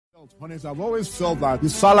Honestly, I've always felt that the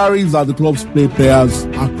salaries that the clubs pay players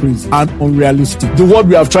are crazy and unrealistic. The word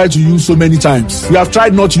we have tried to use so many times. We have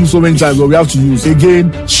tried not to use so many times, but we have to use.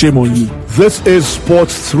 Again, shame on you. This is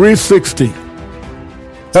Sports 360.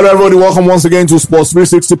 Hello everybody, welcome once again to Sports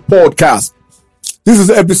 360 podcast. This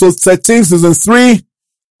is episode 13, season 3,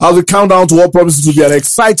 as we count down to what promises to be an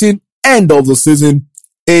exciting end of the season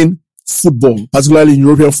in football, particularly in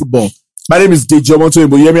European football. My name is Deji Omotoyin,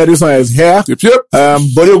 but Yemi Adesanya is here.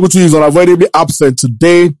 Bode Ogutu is unavoidably absent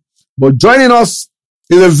today, but joining us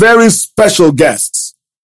is a very special guest.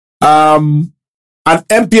 An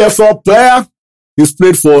MPFL player. He's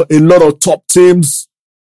played for a lot of top teams.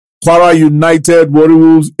 Kwara United,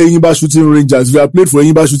 Warriors, Enyimba Shooting Rangers. We have played for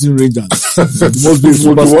Enyimba Shooting Rangers. The most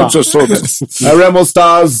beautiful superstar. Remo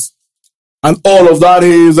Stars, and all of that.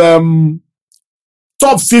 He's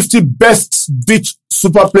top 50 best beach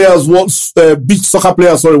soccer players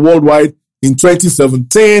worldwide in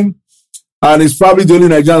 2017. And he's probably the only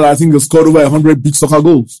Nigerian that I think has scored over 100 beach soccer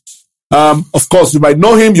goals. Of course, you might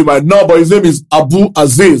know him, you might not, but his name is Abu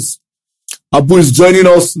Aziz. Abu is joining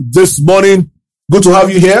us this morning. Good to have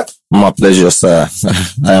you here. My pleasure, sir.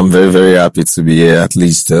 I am very, very happy to be here. At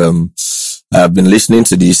least, I've been listening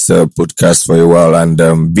to this podcast for a while, and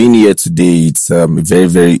being here today, it's a very,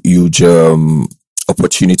 very huge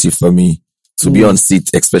opportunity for me to be on seat,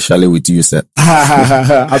 especially with you, sir.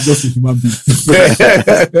 I'm just a human being.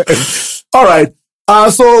 All right.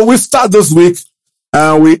 So we start this week.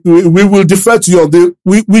 We will defer to you.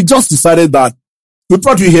 We just decided that we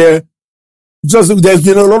brought you here. There's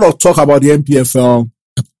been a lot of talk about the MPFL,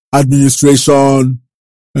 administration,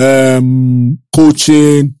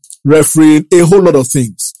 coaching, refereeing, a whole lot of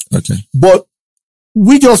things. Okay. But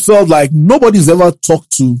we just felt like nobody's ever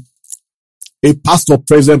talked to a past or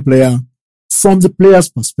present player from the player's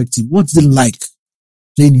perspective. What's it like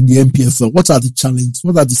playing in the MPFL? What are the challenges?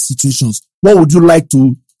 What are the situations? What would you like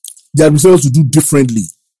the administrators to do differently?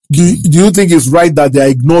 Do you think it's right that they are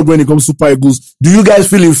ignored when it comes to Super Eagles? Do you guys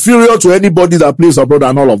feel inferior to anybody that plays abroad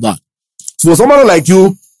and all of that? So for somebody like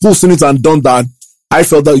you who's seen it and done that, I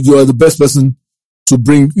felt that you are the best person to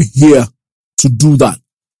bring here to do that.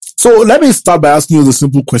 So let me start by asking you the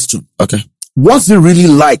simple question. Okay. What's it really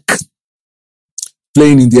like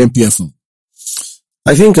playing in the MPFL?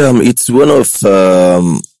 I think it's one of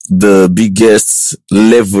the biggest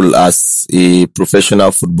level as a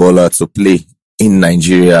professional footballer to play in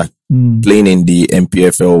Nigeria, playing in the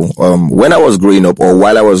MPFL. When I was growing up, or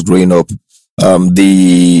while I was growing up,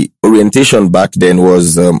 the orientation back then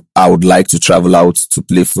was I would like to travel out to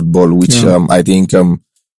play football, which I think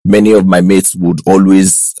many of my mates would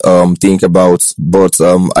always think about. But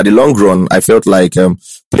at the long run, I felt like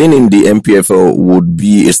playing in the MPFL would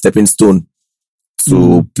be a stepping stone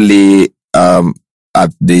to play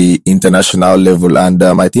at the international level. And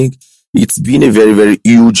I think it's been a very, very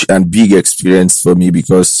huge and big experience for me,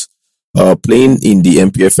 because playing in the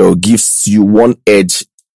MPFL gives you one edge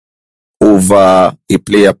over a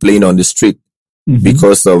player playing on the street.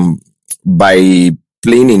 Because by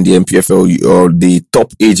playing in the MPFL, or the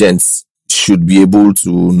top agents should be able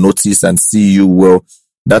to notice and see you. Well,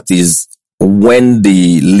 that is when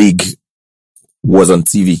the league was on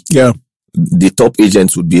TV. Yeah. The top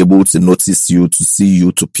agents would be able to notice you, to see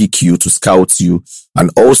you, to pick you, to scout you. And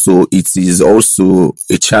also, it is also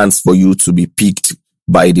a chance for you to be picked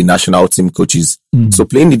by the national team coaches. So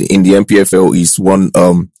playing in the MPFL is one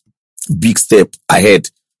big step ahead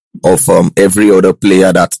of every other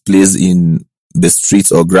player that plays in the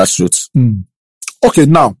streets or grassroots. Okay,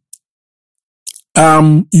 now,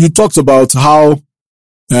 you talked about how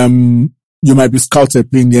you might be scouted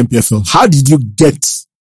playing the MPFL. How did you get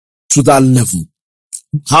to that level?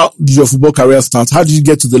 How did your football career start? How did you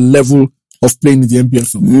get to the level of playing in the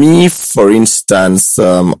MPFL? Me, for instance,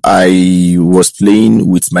 I was playing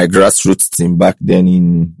with my grassroots team back then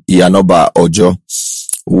in Iyanoba, Ojo,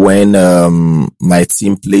 when my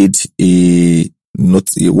team played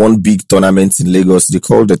one big tournament in Lagos. They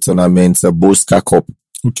called the tournament Boska Cup.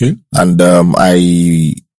 Okay. And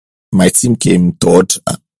my team came third.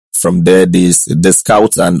 From there, the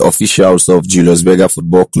scouts and officials of Julius Berger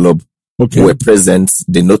Football Club were present.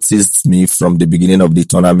 They noticed me from the beginning of the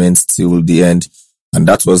tournament till the end. And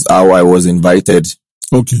that was how I was invited.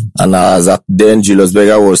 Okay. And as at then, Julius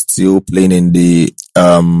Berger was still playing in the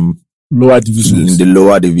lower division. In the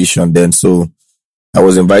lower division then. So I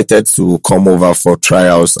was invited to come over for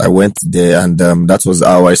trials. I went there, and that was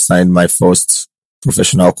how I signed my first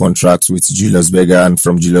professional contract with Julius Berger. And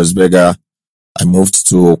from Julius Berger, I moved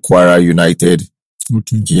to Kwara United.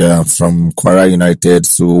 Okay. Yeah, from Kwara United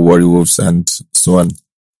to Warriors and so on.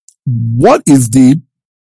 What is the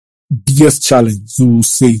biggest challenge you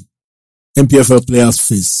say MPFL players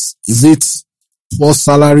face? Is it poor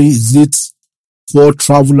salary? Is it poor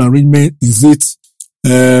travel arrangement? Is it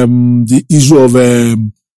the issue of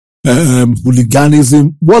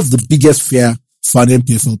hooliganism? What's the biggest fear for an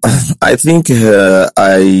MPFL player? I think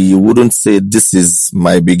I wouldn't say this is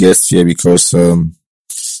my biggest fear because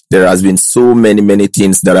there has been so many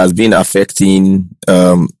things that has been affecting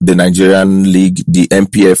the Nigerian league, the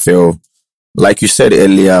MPFL. Like you said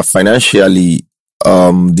earlier, financially,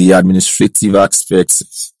 the administrative aspect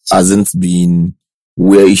hasn't been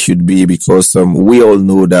where it should be because we all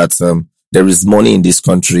know that there is money in this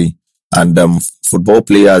country and football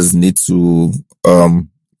players need to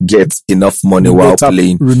get enough money while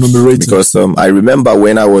playing. Because I remember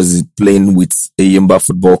when I was playing with Ayimba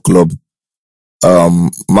Football Club,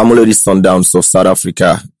 Mamelodi Sundowns of South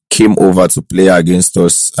Africa came over to play against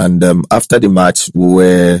us, and after the match we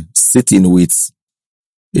were sitting with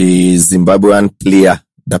a Zimbabwean player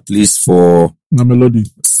that plays for Mamelodi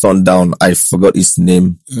Sundown. I forgot his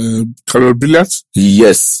name. Carol Billiard?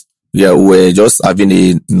 Yes. Yeah, we were just having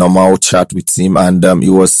a normal chat with him, and he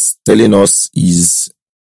was telling us his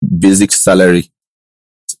basic salary,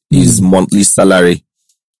 his monthly salary.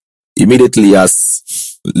 Immediately,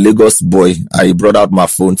 as Lagos boy, I brought out my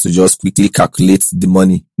phone to just quickly calculate the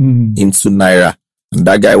money into Naira. And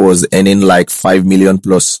that guy was earning like 5 million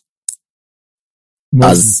plus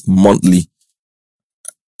as monthly.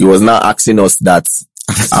 He was now asking us that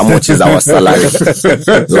how much is our salary?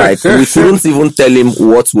 Like, we couldn't even tell him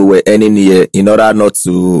what we were earning here in order not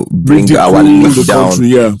to bring our league down. Country,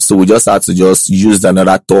 yeah. So we just had to just use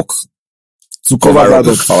another talk to cover up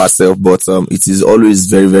for ourselves. But it is always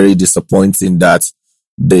very disappointing that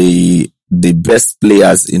the best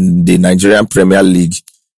players in the Nigerian Premier League,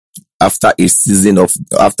 after a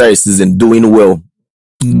season doing well,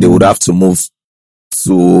 they would have to move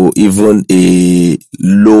to even a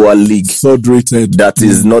lower league, third rated, that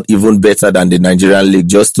is not even better than the Nigerian league,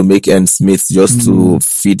 just to make ends meet, just to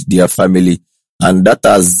feed their family. And that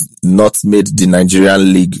has not made the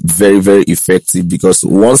Nigerian league very effective, because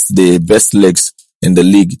once the best legs in the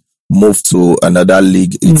league move to another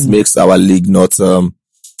league, it makes our league not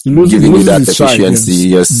giving you that efficiency.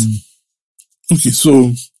 Yes. Okay,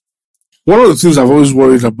 so one of the things I've always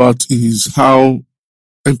worried about is how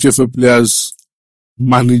MPFL players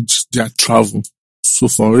manage their travel. So,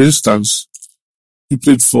 for instance, you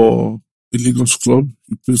played for a Lagos club,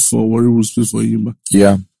 you played for Warri Wolves, played for Ayimba.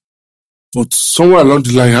 Yeah. But somewhere along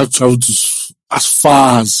the line, you have to travel to as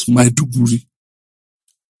far as Maiduguri.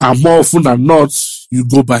 And more often than not, you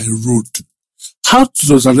go by road. How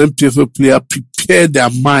does an MPFL player prepare their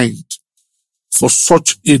mind for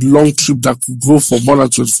such a long trip that could go for more than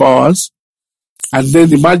 24 hours? And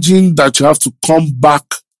then imagine that you have to come back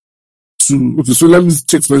to, okay, so let me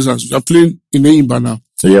take for instance, you're playing in Ayimba now.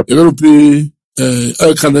 Yep. You're going to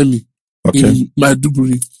play Academy in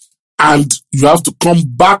Maiduguri. And you have to come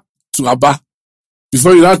back to Aba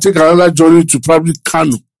before you now take another journey to probably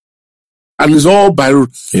Kano. And it's all by road.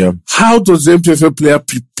 Yeah. How does the MPFL player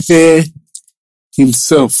prepare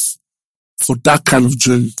himself for that kind of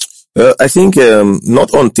journey? I think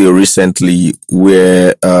not until recently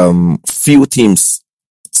where few teams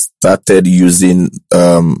started using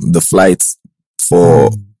the flights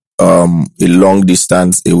for a long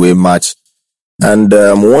distance away match. And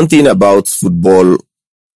one thing about football,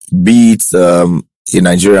 be it a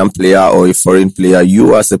Nigerian player or a foreign player,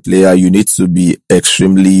 you as a player, you need to be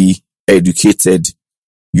extremely educated.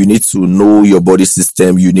 You need to know your body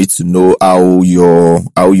system. You need to know how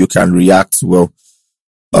you can react well.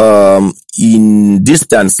 In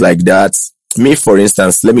distance like that, me, for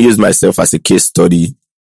instance, let me use myself as a case study.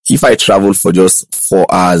 If I travel for just 4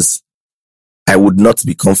 hours, I would not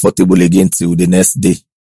be comfortable again till the next day.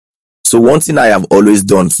 So one thing I have always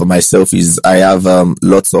done for myself is I have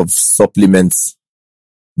lots of supplements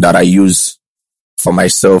that I use for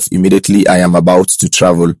myself immediately I am about to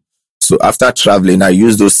travel. So after traveling, I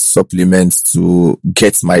use those supplements to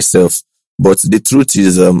get myself. But the truth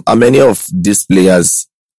is, how many of these players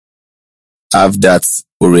have that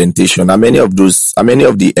orientation? How many of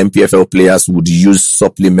the MPFL players would use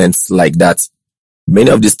supplements like that? Many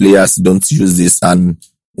of these players don't use this, and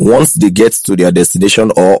once they get to their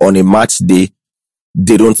destination or on a match day,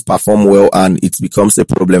 they don't perform well and it becomes a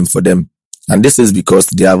problem for them. And this is because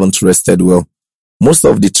they haven't rested well. Most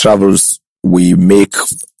of the travels we make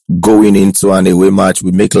going into an away match,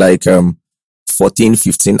 we make like 14,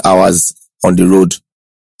 15 hours on the road.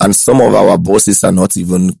 And some of our bosses are not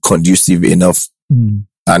even conducive enough. And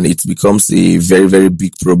it becomes a very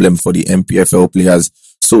big problem for the MPFL players.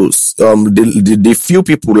 So the few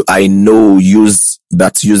people I know uses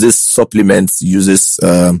supplements, uses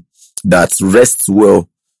that rest well,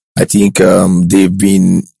 I think they've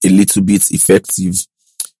been a little bit effective.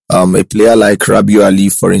 A player like Rabiu Ali,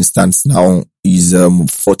 for instance, now is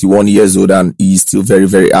 41 years old and he's still very,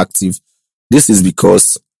 very active. This is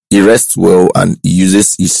because he rests well and he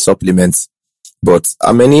uses his supplements. But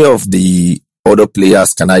how many of the other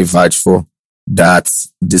players can I vouch for that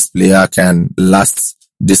this player can last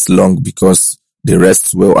this long because they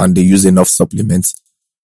rest well and they use enough supplements?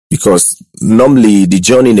 Because normally the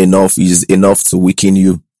journey enough is enough to weaken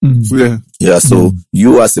you. Yeah. So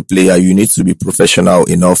you as a player, you need to be professional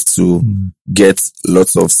enough to get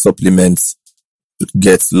lots of supplements,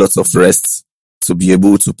 get lots of rest to be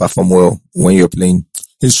able to perform well when you're playing.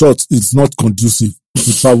 In short, it's not conducive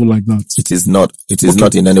to travel like that. It is not. It is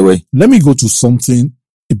not in any way. Let me go to something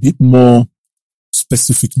a bit more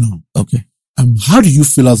specific now. Okay. How do you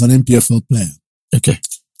feel as an MPFL player? Okay.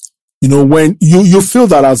 You know, when you feel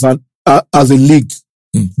that as a league,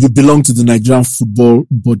 you belong to the Nigerian football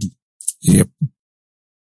body. Yep.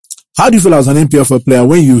 How do you feel as an MPFL player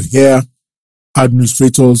when you hear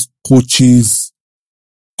administrators, coaches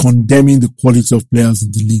condemning the quality of players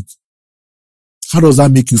in the league? How does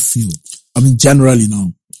that make you feel? I mean, generally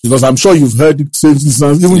now, because I'm sure you've heard it since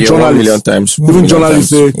even journalists, 1 million times. Even journalists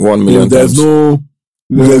say 1 million there's times.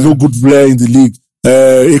 There's no good player in the league.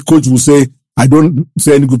 A coach will say, I don't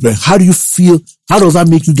say any good player. How do you feel? How does that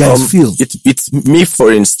make you guys feel? It's me,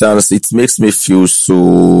 for instance, it makes me feel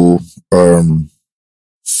so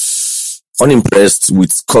unimpressed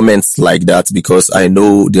with comments like that, because I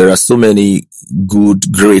know there are so many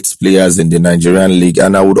good, great players in the Nigerian league,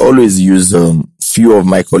 and I would always use few of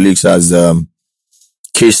my colleagues as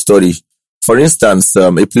case study. For instance,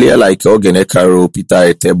 a player like Ogenekaro,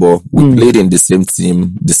 Peter Etebo, we played in the same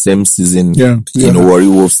team, the same season in Warri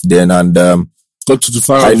Wolves then, and got to the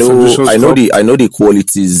final. I know the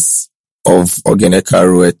qualities of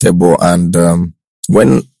Ogenekaro, Etebo, and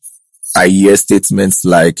when I hear statements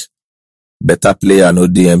like better player, no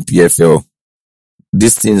the MPFL,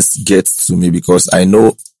 these things get to me, because I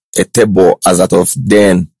know Etebo as out of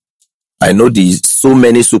then. I know so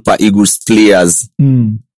many Super Eagles players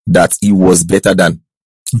that he was better than.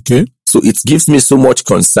 Okay. So it gives me so much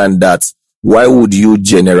concern that why would you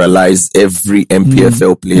generalize every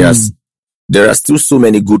MPFL players? There are still so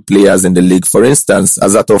many good players in the league. For instance,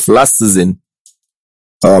 as out of last season,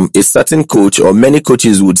 a certain coach or many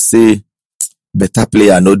coaches would say, better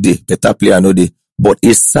player no day. But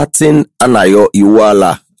a certain Anayo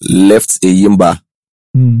Iwala left Eyimba.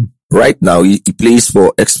 Right now, he plays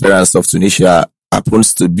for Esperance of Tunisia,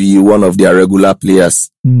 happens to be one of their regular players.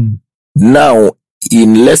 Now,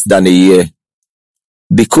 in less than a year,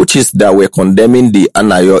 the coaches that were condemning the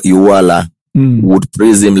Anayo Iwala would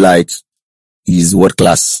praise him like he's world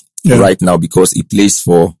class right now, because he plays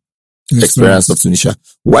for Esperance of Tunisia.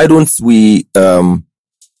 Why don't we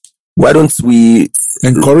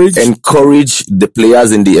encourage the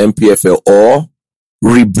players in the MPFL, or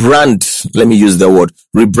rebrand, let me use the word,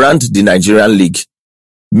 rebrand the Nigerian league,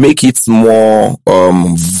 make it more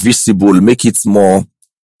visible, make it more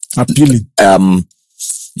appealing.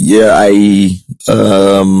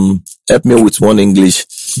 Help me with one English.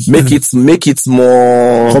 Make it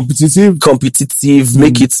more competitive,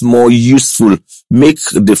 make it more useful, make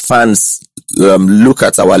the fans look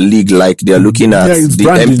at our league like they're looking at the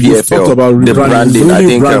MPFL, the branding. I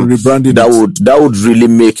think that would really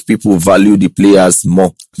make people value the players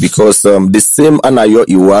more, because the same Anayo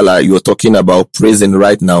Iwala you're talking about praising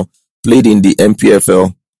right now played in the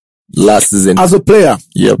MPFL last season. As a player,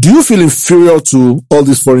 do you feel inferior to all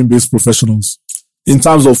these foreign-based professionals in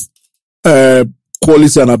terms of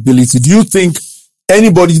quality and ability? Do you think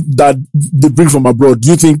anybody that they bring from abroad, do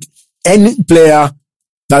you think any player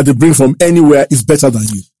that they bring from anywhere is better than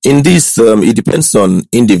you? In this, it depends on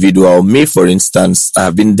individual. Me, for instance, I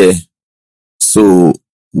have been there. So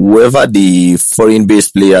whoever the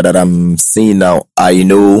foreign-based player that I'm seeing now, I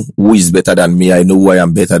know who is better than me. I know who I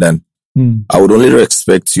am better than. I would only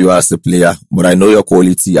respect you as a player, but I know your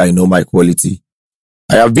quality. I know my quality.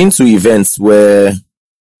 I have been to events where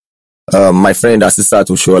my friend Asisat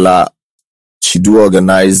Oshola, she do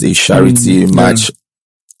organize a charity match,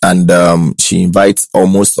 and she invites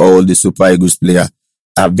almost all the Super Eagles players.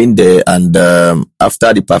 I've been there, and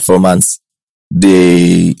after the performance,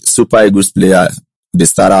 the Super Eagles player, they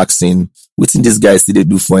start asking, what in this guy see they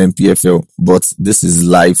do for MPFL? But this is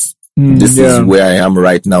life. This is where I am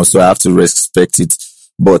right now, so I have to respect it.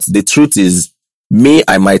 But the truth is, me,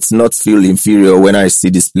 I might not feel inferior when I see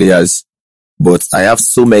these players, but I have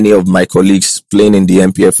so many of my colleagues playing in the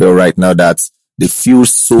MPFL right now that they feel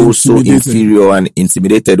so inferior and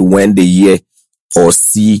intimidated when they hear or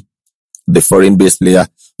see the foreign-based player.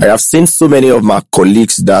 I have seen so many of my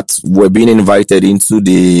colleagues that were being invited into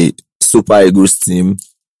the Super Eagles team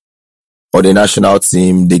or the national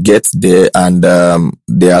team. They get there and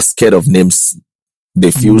they are scared of names. They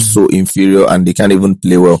feel so inferior and they can't even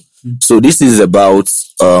play well. So this is about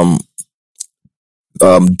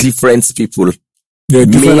different people. Yeah,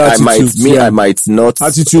 I might not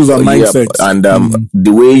attitudes and mindsets. And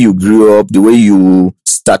the way you grew up, the way you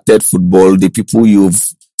started football, the people you've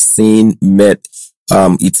seen, met,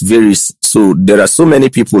 it varies. So there are so many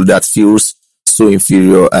people that feels so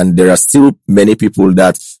inferior, and there are still many people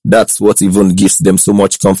that's what even gives them so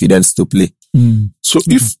much confidence to play. So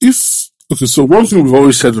so one thing we've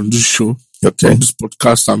always said on this show, on this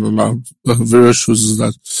podcast and on our various shows is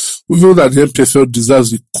that we feel that the MPFL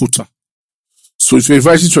deserves a quota. So if you're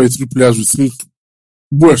inviting 23 players, we think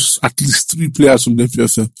worse, at least 3 players from the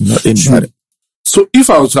MPFL. Not invited. So if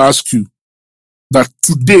I was to ask you that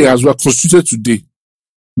today, as we are constituted today,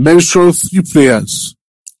 mention 3 players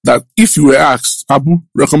that if you were asked, Abu,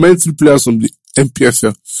 recommend 3 players from the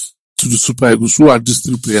MPFL to the Super Eagles, who are these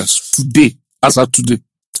 3 players today, as of today?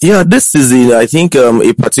 Yeah, this season, I think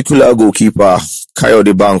a particular goalkeeper,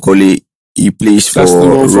 Kayode Bankole, he plays for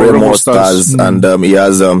Remo Stars and he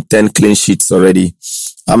has 10 clean sheets already.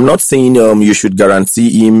 I'm not saying you should guarantee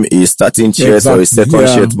him a starting shirt or a second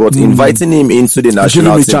shirt, but inviting him into the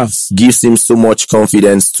national team gives him so much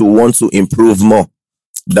confidence to want to improve more.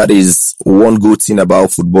 That is one good thing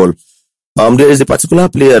about football. There is a particular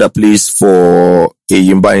player that plays for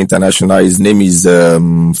Eyimba International. His name is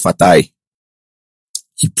Fatai.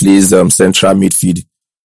 He plays central midfield.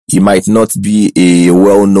 He might not be a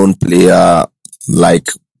well-known player like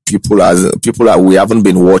we haven't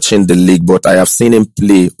been watching the league, but I have seen him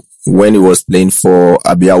play when he was playing for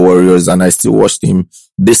Abia Warriors, and I still watched him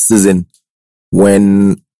this season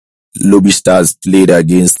when Lobby Stars played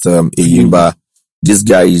against Eyimba. This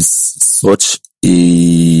guy is such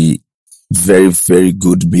a very, very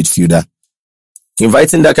good midfielder.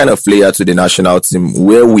 Inviting that kind of player to the national team,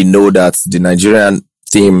 where we know that the Nigerian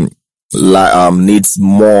team needs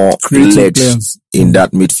more legs in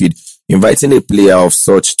that midfield. Inviting a player of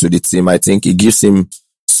such to the team, I think it gives him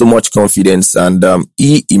so much confidence, and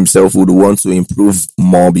he himself would want to improve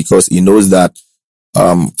more because he knows that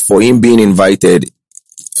for him being invited,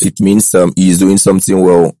 it means he's doing something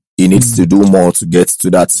well. He needs to do more to get to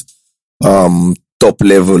that top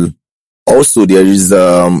level. Also, there is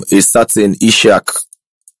a certain Ishak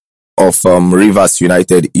of Rivers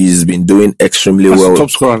United. He's been doing extremely well. Top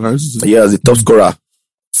scorer, right? Yeah, the top scorer.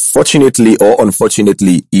 Fortunately or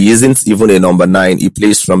unfortunately, he isn't even a number 9. He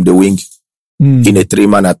plays from the wing in a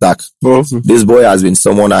 3-man attack. This boy has been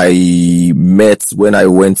someone I met when I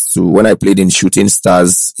played in Shooting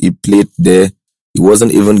Stars. He played there. He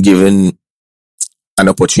wasn't even given an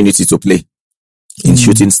opportunity to play in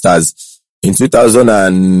Shooting Stars. In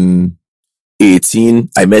 2018,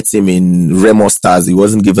 I met him in Remo Stars. He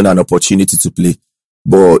wasn't given an opportunity to play,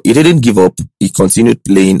 but he didn't give up. He continued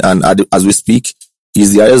playing, and as we speak,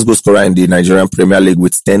 he's the highest goal scorer in the Nigerian Premier League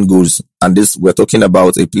with 10 goals. And we're talking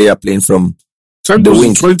about a player playing from 10 the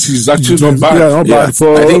wing. 20 is actually not bad. Yeah, not bad. I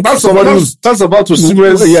think That's about to see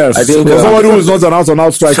where. Yes, I think somebody who is not an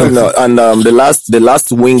out-and-out striker. And the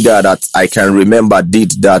last winger that I can remember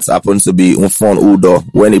did that happened to be Umfon Udo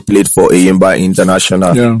when he played for Eyimba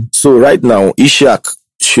International. Yeah. So right now, Ishak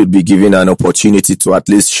should be given an opportunity to at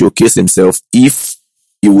least showcase himself. If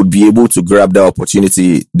he would be able to grab the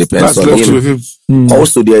opportunity, depends on him.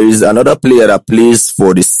 Also, there is another player that plays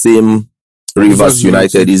for the same Rivers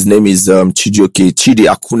United. His name is Chidi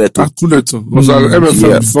Akuneto. Was that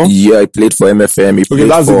MFM before? Yeah, he played for MFM.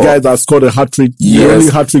 That's the guy that scored a hat-trick. Yes,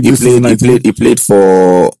 hat-trick he played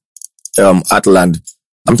for Atland.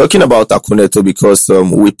 I'm talking about Akuneto because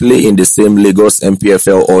we play in the same Lagos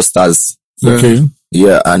MPFL All-Stars. Okay.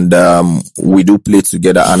 Yeah, and we do play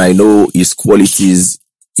together, and I know his qualities.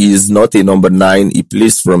 He's not a number 9. He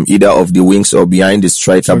plays from either of the wings or behind the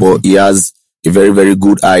striker, but he has a very, very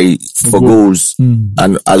good eye for goals.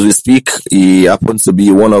 And as we speak, he happens to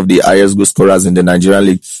be one of the highest goal scorers in the Nigerian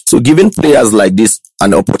league. So giving players like this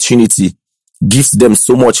an opportunity gives them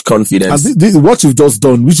so much confidence. And what you've just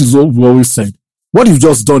done, which is what we always said, what you've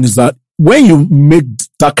just done is that when you make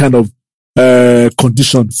that kind of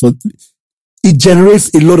condition, so it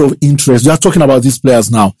generates a lot of interest. We are talking about these players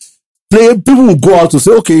now. People will go out to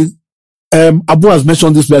say, okay, Abu has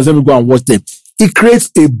mentioned these players, let me go and watch them. It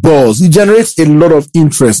creates a buzz. It generates a lot of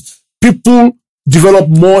interest. People develop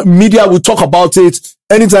more. Media will talk about it.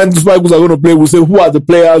 Anytime these players are going to play, we'll say, who are the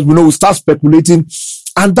players? We start speculating.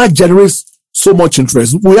 And that generates so much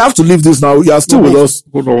interest. We have to leave this now. You are still with us.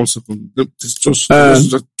 Hold on 1 second. Just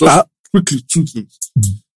quickly, 2 things.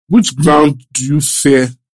 which ground do you fear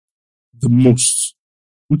the most?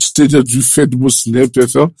 Which stadium do you fear the most in the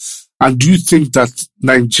MPFL? And do you think that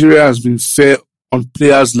Nigeria has been fair on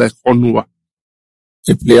players like Onuwa?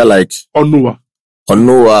 A player like? Onuwa,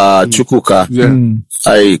 Chukwuka. Yeah.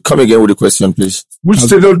 I come again with the question, please. Which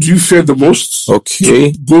stadium do you fear the most?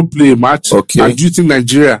 Okay. Go play a match. Okay. And do you think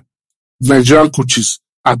Nigerian coaches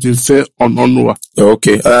have been fair on Onuwa?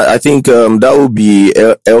 Okay. I think that would be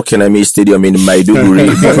El Kanemi Stadium in Maiduguri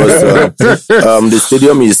because the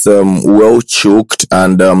stadium is well choked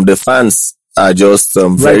and the fans are just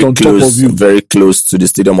very close to the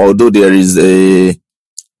stadium. Although there is a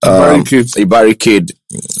barricade,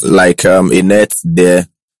 like a net there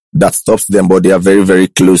that stops them, but they are very, very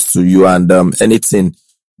close to you, and anything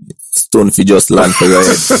stone fi just land for your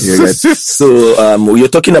head. So you're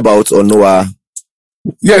talking about Onuwa.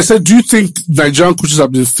 Yeah, I said, do you think Nigerian coaches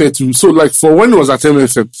have been fair to him? So, like, for when he was at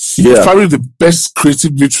MFM, he was probably the best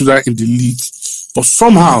creative midfielder in the league, but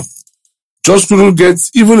somehow just couldn't get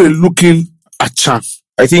even a looking a chance.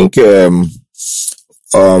 I think I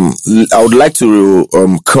would like to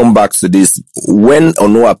come back to this. When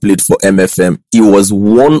Onuwa played for MFM, he was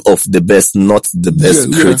one of the best, not the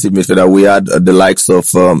best creative midfielder. We had the likes of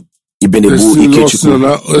Ibenebu,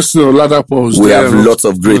 Ikechukwu. We have lots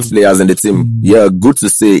of great players in the team. Yeah, good to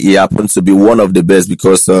say he happened to be one of the best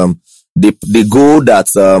because the goal that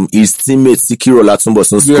his teammate Sikiro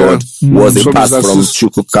Latumbosun scored was a pass from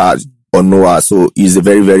Chukwuka Onuwa. So he's a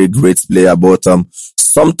very, very great player. But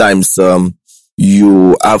sometimes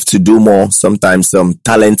you have to do more. Sometimes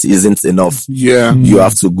talent isn't enough. Yeah. You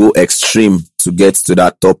have to go extreme to get to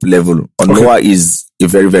that top level. Onuwa is a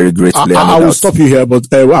very, very great player. I will stop you here,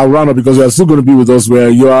 but I'll round up because you are still going to be with us where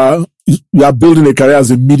you are building a career as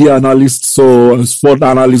a media analyst, so a sport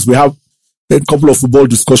analyst. We have a couple of football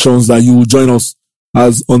discussions that you will join us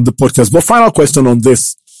as on the podcast. But final question on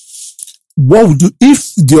this. What would you,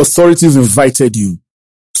 if the authorities invited you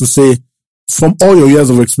to say, from all your years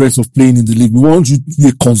of experience of playing in the league, we want you to be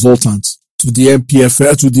a consultant to the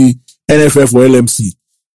MPFL, to the NFF or LMC.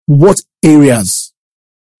 What areas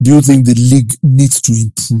do you think the league needs to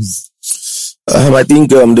improve? I think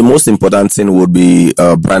the most important thing would be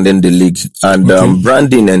branding the league, and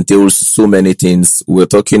branding entails so many things. We're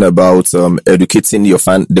talking about educating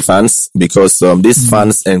the fans, because this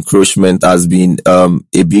fans encroachment has been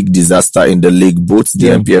a big disaster in the league, both the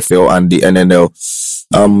MPFL and the NNL.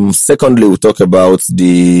 Secondly, we talk about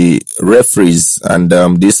the referees, and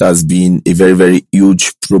this has been a very, very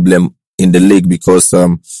huge problem in the league because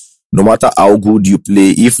no matter how good you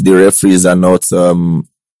play, if the referees are not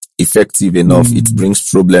effective enough, it brings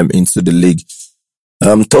problem into the league.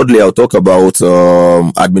 Thirdly, I'll talk about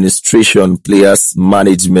administration, players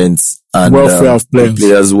management, and welfare of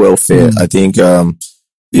players welfare. I think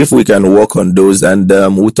if we can work on those, and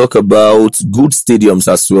we'll talk about good stadiums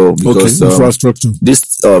as well, because infrastructure.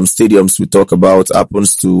 These stadiums we talk about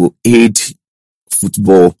happens to aid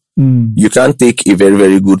football. You can't take a very,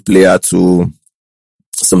 very good player to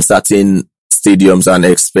some certain stadiums and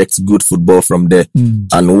expect good football from there.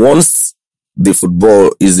 And once the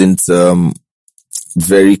football isn't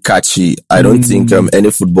very catchy, I don't think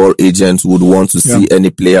any football agent would want to see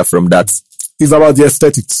any player from that. It's about the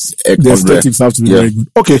aesthetics. The aesthetics have to be very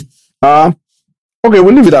good. Okay.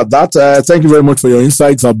 We'll leave it at that. Thank you very much for your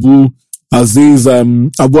insights, Abu Aziz.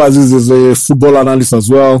 Abu Aziz is a football analyst as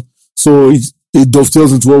well. So it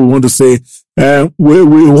dovetails into what we want to say.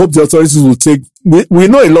 We hope the authorities will take, we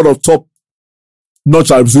know a lot of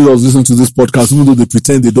top-notch arbitrators listen to this podcast, even though they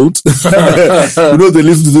pretend they don't. We know they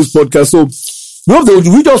listen to this podcast. So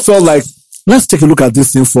we just felt like, let's take a look at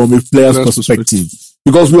this thing from a player's perspective.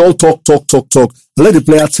 Because we all talk. Let the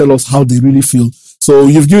player tell us how they really feel. So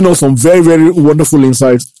you've given us some very, very wonderful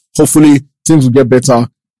insights. Hopefully things will get better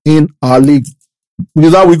in our league.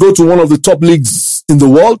 With that, we go to one of the top leagues in the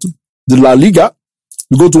world, the La Liga.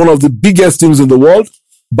 We go to one of the biggest teams in the world,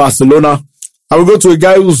 Barcelona. And we go to a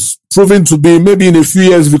guy who's proven to be, maybe in a few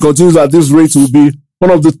years, if he continues at this rate, will be one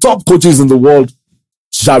of the top coaches in the world,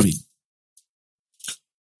 Xavi.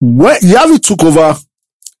 When Xavi took over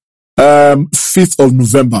 5th of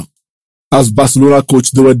November as Barcelona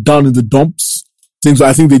coach, they were down in the dumps.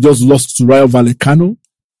 I think they just lost to Rayo Vallecano.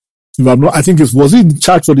 If I'm not, I think was he in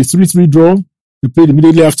charge for the 3-3 draw? They played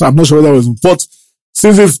immediately after. I'm not sure whether it was, but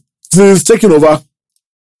since he's taken over,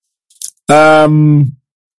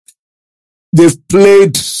 they've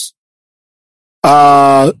played,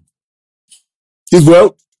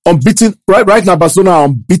 unbeaten. Right now, Barcelona are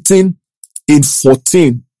unbeaten in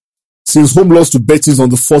 14 since home loss to Betis on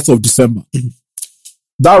the 4th of December.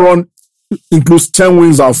 That run includes 10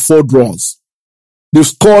 wins and 4 draws. They've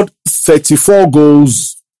scored 34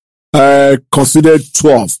 goals conceded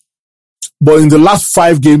 12. But in the last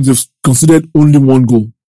 5 games, they've conceded only 1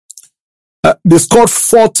 goal. They scored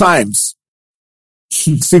 4 times,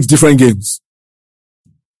 6 different games.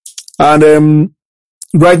 And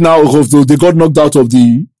right now, they got knocked out of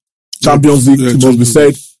the Champions League, it must be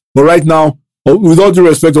said. But right now, with all due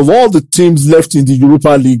respect of all the teams left in the Europa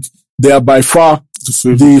League, they are by far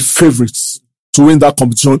the favorites to win that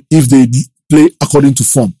competition if they play according to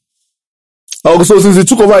form. So since he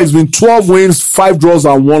took over, it's been 12 wins, 5 draws,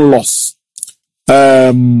 and 1 loss.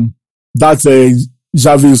 That's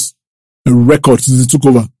Xavi's record since he took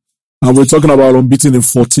over. And we're talking about unbeaten in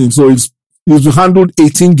 14. So he's handled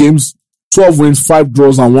 18 games, 12 wins, 5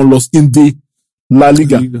 draws, and 1 loss in the La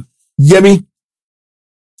Liga. Yemi,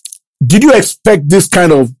 did you expect this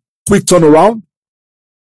kind of quick turnaround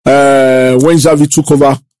when Xavi took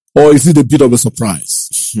over, or is it a bit of a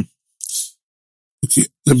surprise? Okay,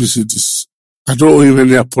 let me say this. I don't owe him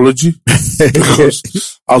any apology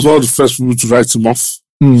because I was one of the first people to write him off.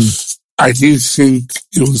 I didn't think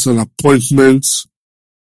it was an appointment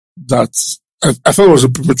that I felt it was a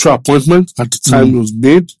premature appointment at the time it was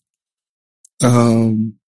made.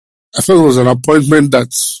 I felt it was an appointment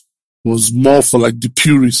that was more for like the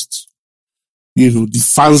purists, the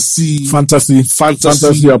fantasy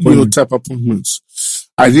appointment. Type appointments.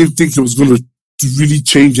 I didn't think it was going to really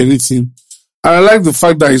change anything. And I like the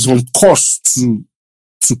fact that he's on course to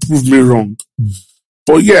prove me wrong.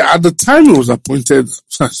 But yeah, at the time he was appointed,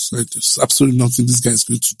 there's absolutely nothing this guy is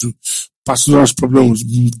going to do. Barcelona's problem was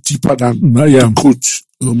deeper than the coach.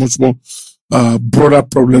 Much more broader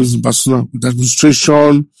problems in Barcelona with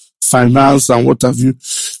administration, finance, and what have you.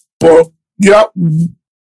 But yeah,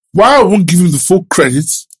 why I won't give him the full credit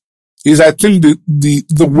is I think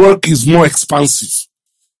the work is more expansive.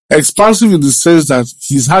 Expansive in the sense that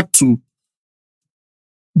he's had to,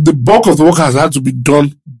 the bulk of the work has had to be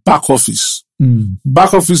done back office.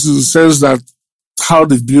 Back office in the sense that how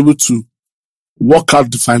they've been able to work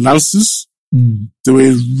out the finances. They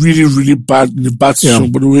were really, really bad in a bad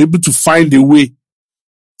situation, but they were able to find a way,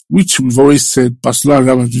 which we've always said, Barcelona and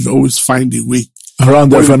Real Madrid always find a way. Around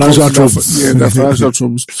their financial troubles. Yeah, their financial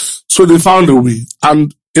troubles. So they found a way.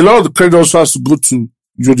 And a lot of the credit also has to go to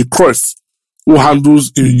Jordi Cruyff, who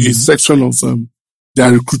handles a section of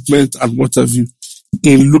their recruitment and what have you,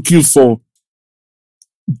 in looking for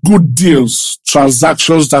good deals,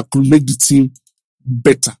 transactions that could make the team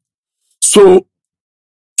better. So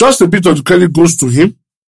just a bit of the credit goes to him,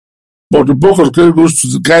 but the bulk of the credit goes to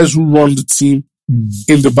the guys who run the team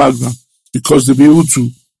in the background, because they'll be able to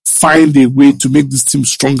find a way to make this team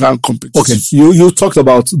stronger and competitive. Okay, you talked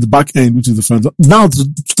about the back end, which is the front. Now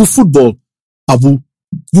the football, Abu,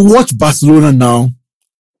 you watch Barcelona now,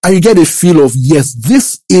 and you get a feel of, yes,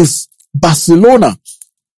 this is Barcelona.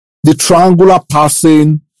 The triangular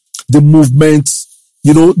passing, the movements,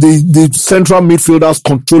 the central midfielders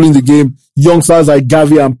controlling the game, youngsters like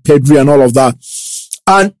Gavi and Pedri and all of that.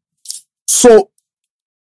 And so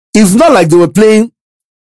it's not like they were playing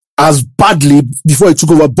as badly before he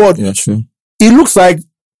took over, but it looks like,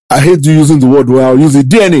 I hate using the word, well, I'll use the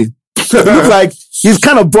DNA. It looks like he's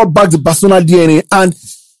kind of brought back the Barcelona DNA, and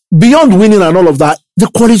beyond winning and all of that, the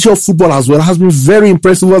quality of football as well has been very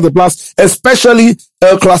impressive over the past, especially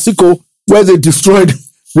El Clasico, where they destroyed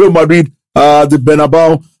Real Madrid, the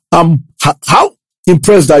Bernabeu. How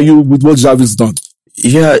impressed are you with what Xavi's done?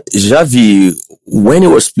 Yeah, Xavi, when he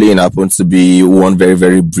was playing, happened to be one very,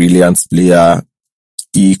 very brilliant player.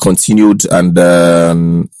 He continued, and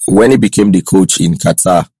when he became the coach in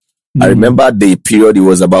Qatar, I remember the period he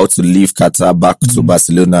was about to leave Qatar back to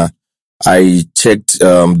Barcelona. I checked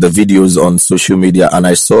the videos on social media, and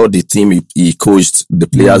I saw the team he coached. The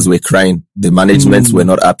players were crying. The management were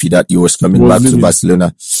not happy that he was coming back to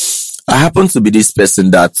Barcelona. I happen to be this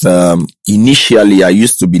person that initially I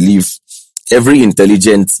used to believe every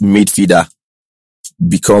intelligent midfielder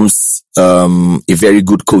becomes a very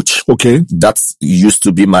good coach. Okay. That used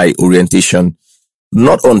to be my orientation.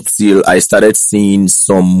 Not until I started seeing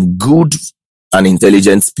some good and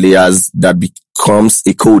intelligent players that becomes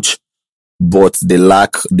a coach, but they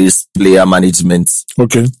lack this player management.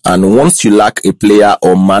 Okay. And once you lack a player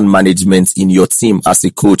or man management in your team as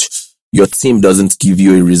a coach, your team doesn't give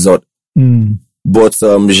you a result. But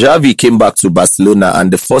Xavi came back to Barcelona,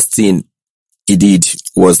 and the first thing he did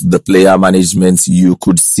was the player management. You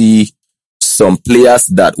could see some players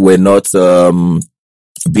that were not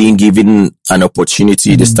being given an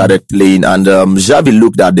opportunity. They started playing, and Xavi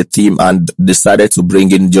looked at the team and decided to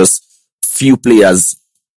bring in just few players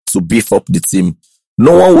to beef up the team.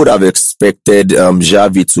 No one would have expected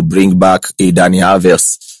Xavi to bring back a Dani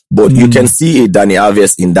Alves, but you can see a Dani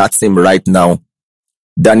Alves in that team right now.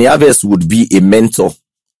 Dani Alves would be a mentor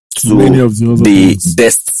to many of the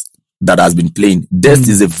Dest that has been playing. Dest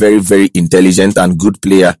is a very, very intelligent and good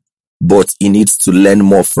player, but he needs to learn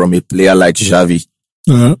more from a player like Xavi.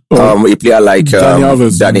 A player like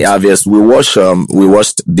Dani Alves. We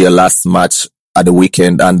watched their last match at the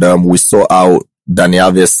weekend, and we saw how Dani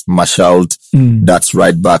Alves marshaled that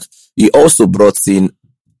right back. He also brought in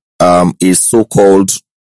a so-called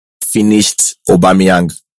finished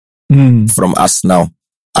Aubameyang from Arsenal.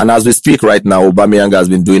 And as we speak right now, Aubameyang has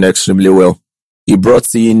been doing extremely well. He brought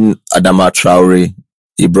in Adama Traore.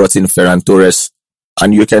 He brought in Ferran Torres.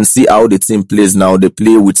 And you can see how the team plays now. They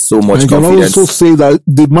play with so much confidence. You can also say that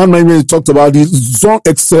the man management talked about is done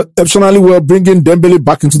exceptionally well, bringing Dembele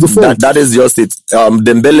back into the fold. That is just it.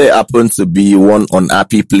 Dembele happens to be one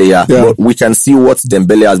unhappy player. Yeah. But we can see what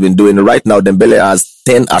Dembele has been doing. Right now, Dembele has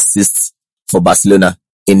 10 assists for Barcelona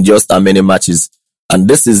in just how many matches. And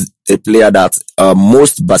this is a player that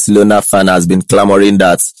most Barcelona fan has been clamoring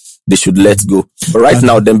that they should let go. But right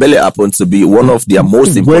now, Dembele happens to be one of their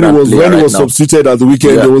most important players. When he was substituted at the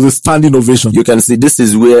weekend, there was a standing ovation. You can see this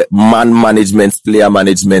is where man management, player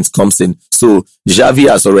management comes in. So Xavi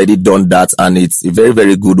has already done that, and it's a very,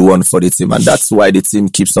 very good one for the team. And that's why the team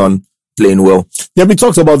keeps on playing well. Yeah, we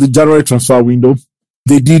talked about the January transfer window.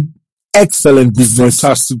 They did excellent business.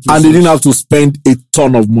 Fantastic business. And they didn't have to spend a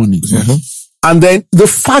ton of money. Mm-hmm. And then the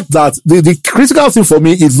fact that the critical thing for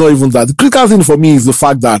me is not even that. The critical thing for me is the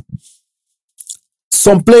fact that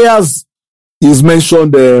some players, he's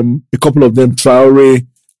mentioned a couple of them, Traore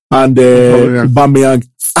and Aubameyang,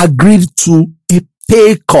 agreed to a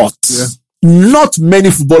pay cut. Yeah. Not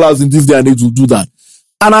many footballers in this day and age will do that.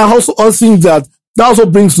 And I also think that also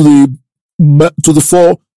brings to the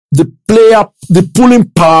fore the pulling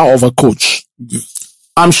power of a coach. Yeah.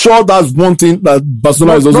 I'm sure that's one thing that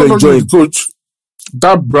Barcelona is also enjoying. Coach,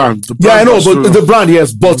 that brand. Yeah, I know, Barcelona. But the brand,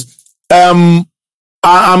 yes. But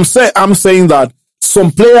I'm saying that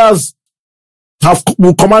some players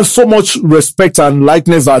will command so much respect and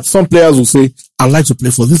likeness that some players will say, "I'd like to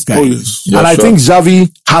play for this guy." Oh yes, and I think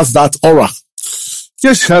Xavi has that aura.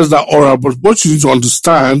 Yes, he has that aura. But what you need to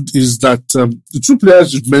understand is that the two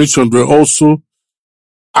players you mentioned were also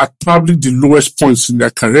at probably the lowest points in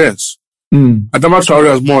their careers. Adama Traore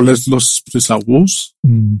has more or less lost his place at Wolves.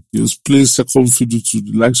 He was playing second fiddle to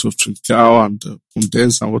the likes of Trincao and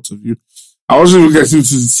Pondense and what have you. I wasn't even getting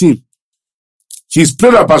into the team. He's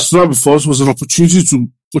played at Barcelona before, so it was an opportunity to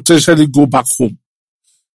potentially go back home.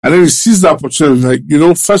 And then he sees the opportunity.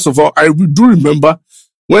 Like, first of all, I do remember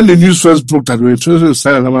when the news first broke that we were interested in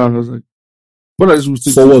signing Adama, I was like, what are you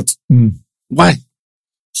thinking? For what? Why?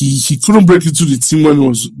 He couldn't break into the team when he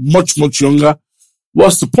was much, much younger.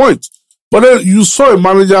 What's the point? But then you saw a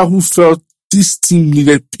manager who felt this team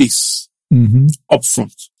needed pace up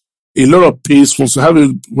front. A lot of pace. Once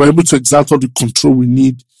we're able to exert all the control we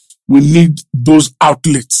need. We need those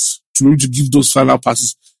outlets to be able to give those final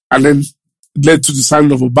passes. And then led to the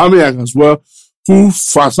signing of Aubameyang as well, who,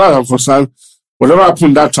 for as far as I'm concerned, whatever happened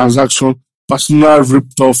in that transaction, Barcelona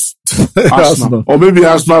ripped off Arsenal. Or maybe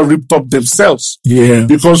Arsenal ripped up themselves. Yeah.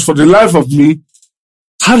 Because for the life of me,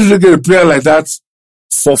 how did they get a player like that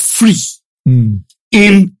for free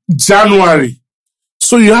in January?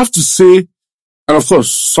 So you have to say, and of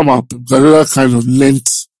course, somehow Guardiola kind of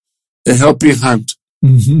lent a helping hand to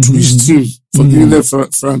his team for giving them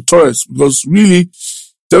Ferran Torres, because really,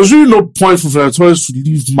 there was really no point for Ferran Torres to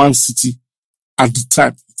leave Man City at the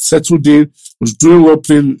time. Settled in, was doing well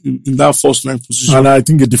playing in that first line position. And I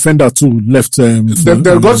think a defender too left. They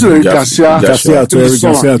got to Eric Garcia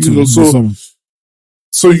too.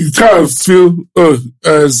 So you kind of feel,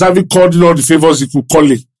 Xavi called in all the favors he could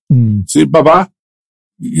call in. Say, Baba,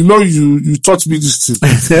 you taught me this thing.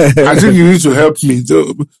 I think you need to help me.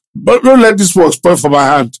 But don't let this work spoil for my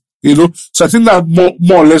hand. So I think that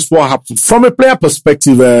more or less what happened. From a player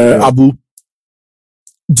perspective, Abu,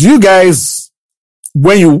 do you guys,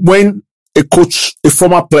 when a coach, a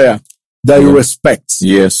former player that you respect,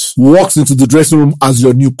 yes, walks into the dressing room as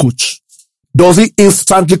your new coach, does he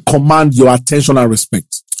instantly command your attention and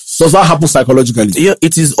respect? Does that happen psychologically? Yeah,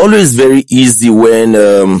 it is always very easy when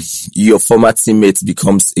your former teammate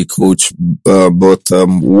becomes a coach. But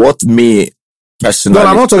what me personally... No,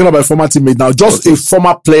 I'm not talking about a former teammate now. Just a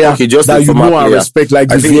former player that you know and respect, like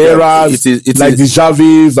the Vieiras, like the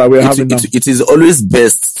Xavis that we're having now. It is always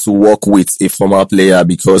best to work with a former player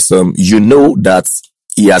because you know that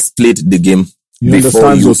he has played the game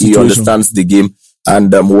before he understands the game.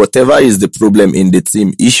 And whatever is the problem in the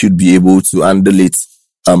team, he should be able to handle it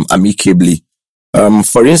amicably.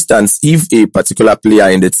 For instance, if a particular player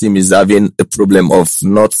in the team is having a problem of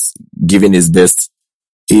not giving his best,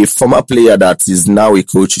 a former player that is now a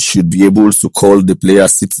coach should be able to call the player,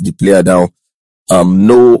 sit the player down,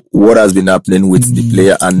 know what has been happening with the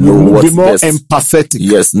player, and know what's be more best. Empathetic.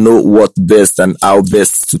 Yes, know what best and how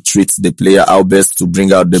best to treat the player, how best to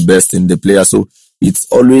bring out the best in the player. So it's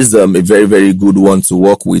always a very, very good one to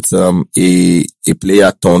work with a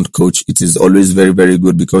player turned coach. It is always very, very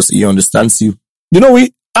good because he understands you. You know,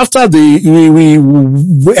 we have to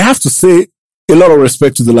say a lot of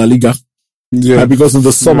respect to the La Liga. Yeah. Because in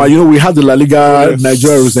the summer, you know, we had the La Liga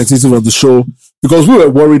Nigeria representative on the show because we were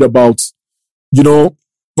worried about, you know,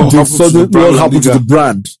 what happened to the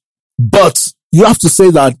brand. But you have to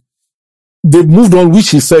say that they've moved on, which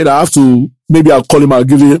he said, I'll call him, I'll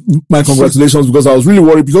give you my congratulations because I was really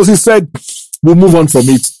worried because he said, we'll move on from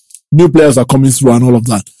it. New players are coming through and all of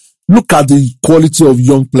that. Look at the quality of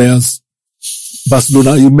young players.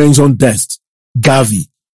 Barcelona, you mentioned Dest, Gavi,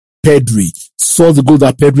 Pedri, saw the goal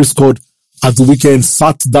that Pedri scored at the weekend,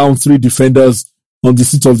 sat down 3 defenders on the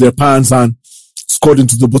seat of their pants and scored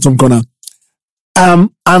into the bottom corner. And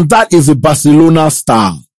that is a Barcelona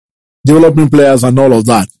style. Developing players and all of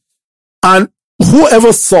that. And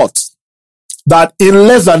whoever thought that in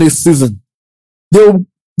less than a season, they've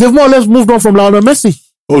more or less moved on from Lionel Messi?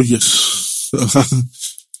 Oh, yes.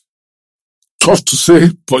 Tough to say,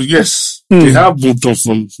 but yes, they have moved on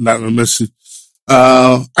from Lionel Messi.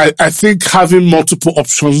 I think having multiple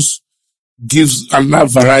options gives another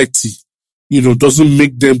variety, you know, doesn't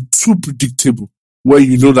make them too predictable, where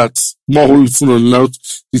you know that more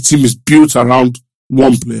the team is built around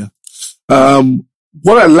one player.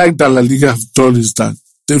 What I like that La Liga have done is that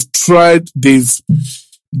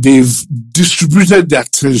they've distributed their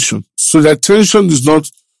attention. So the attention is not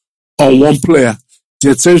on one player.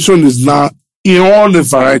 The attention is now on a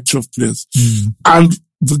variety of players. And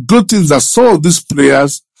the good thing is that some of these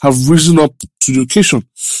players have risen up to the occasion.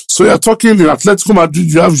 So you're talking in Atletico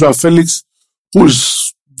Madrid, you have Joao Felix, who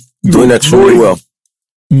is doing extremely well.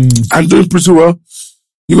 And doing pretty well.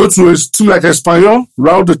 You go to a team like Espanyol,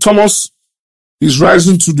 Raul de Thomas is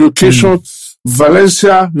rising to the occasion.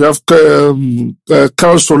 Valencia, you have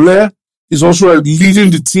Carlos Soler is also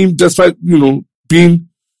leading the team despite, you know, being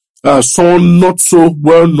someone not so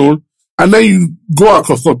well known. And then you go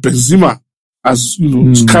across Benzema as, you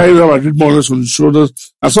know, carrying Real Madrid more or less on his shoulders.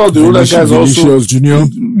 And some of the older guys also, Junior,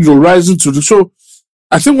 you know, rising to the show.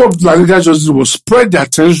 I think what La Liga just did was spread the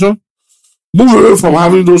attention, move away from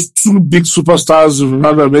having those 2 big superstars,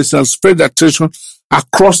 Ronaldo and Messi, and spread the attention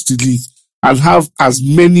across the league and have as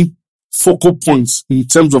many focal points in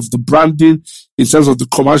terms of the branding, in terms of the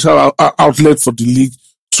commercial outlet for the league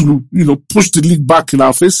to, you know, push the league back in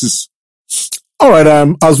our faces. All right,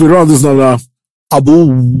 as we run this now,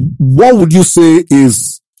 Abu, what would you say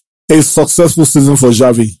is a successful season for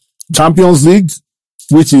Xavi? Champions League,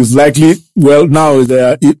 which is likely, well, now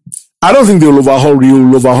I don't think they'll overhaul Real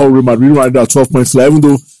Madrid. Real Madrid are 12 points. Like, even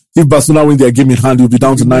though if Barcelona win their game in hand, it'll be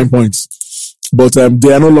down to 9 points. But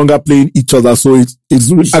they are no longer playing each other, so it's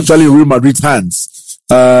actually in Real Madrid's hands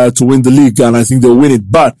to win the league, and I think they'll win it.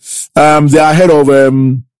 But they are ahead of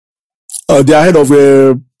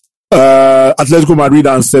Atletico Madrid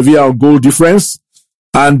and Sevilla on goal difference,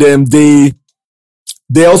 and they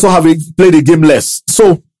also have played a game less.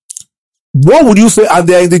 So, what would you say? And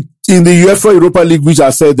they are in the UEFA Europa League, which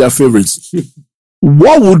I said they are favorites.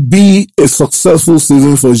 What would be a successful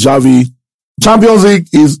season for Xavi? Champions League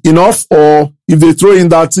is enough, or if they throw in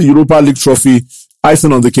that Europa League trophy,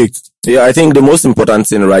 icing on the cake? Yeah, I think the most important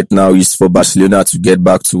thing right now is for Barcelona to get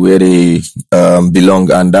back to where they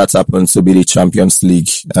belong, and that happens to be the Champions League.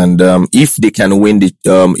 And if they can win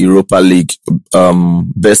the Europa League,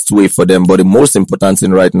 best way for them. But the most important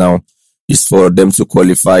thing right now is for them to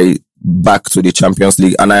qualify back to the Champions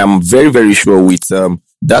League. And I am very, very sure with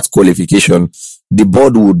that qualification, the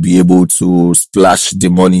board would be able to splash the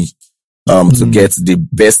money to get the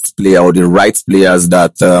best player or the right players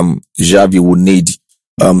that Xavi would need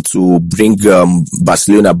to bring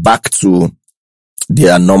Barcelona back to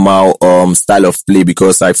their normal style of play,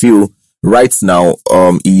 because I feel right now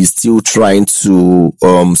he is still trying to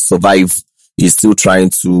survive. He's still trying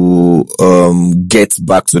to get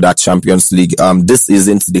back to that Champions League. This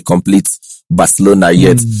isn't the complete Barcelona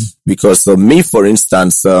yet, because me, for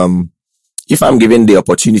instance, if I'm given the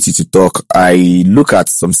opportunity to talk, I look at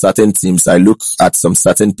some certain teams, I look at some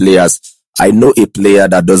certain players. I know a player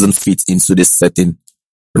that doesn't fit into this setting.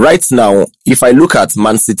 Right now, if I look at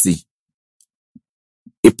Man City,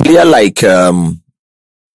 a player like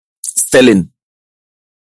Sterling,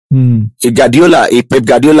 Pep Guardiola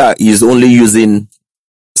is only using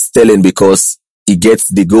Sterling because he gets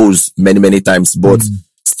the goals many, many times. But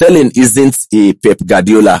Sterling isn't a Pep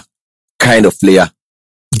Guardiola kind of player.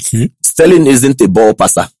 Okay. Sterling isn't a ball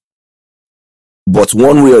passer, but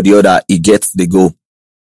one way or the other, he gets the goal.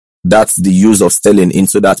 That's the use of Sterling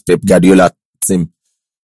into that Pep Guardiola team.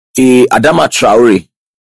 Adama Traore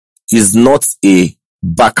is not a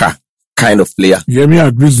backer kind of player. Yemi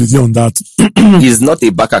agrees with you on that. He's not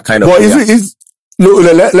a backer kind of player.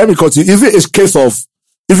 Let me cut you. Is it a case of,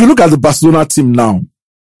 if you look at the Barcelona team now,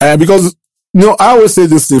 because, I always say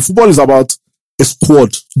this thing, football is about a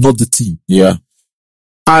squad, not the team. Yeah.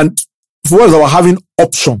 And football is about having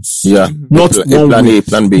options. Yeah. Not one plan way. A,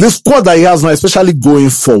 plan B. The squad that he has now, especially going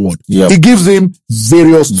forward, it gives him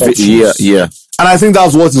various options. Yeah. And I think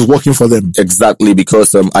that's what is working for them. Exactly,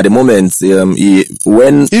 because at the moment,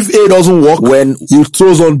 if A doesn't work, when he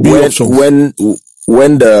throws on B options.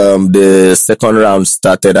 When the second round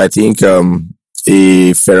started, I think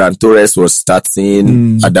Ferran Torres was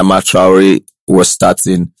starting, Adama Traore was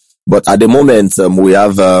starting. But at the moment, we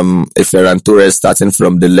have a Ferran Torres starting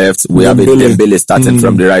from the left. We have a Dembele starting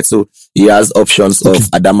from the right. So he has options of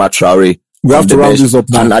Adama Traore. We have to round this up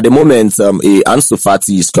now. And at the moment, Ansu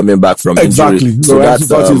Fati is coming back from injury. So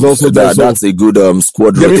that's a good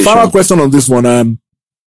squad rotation. The final question on this one.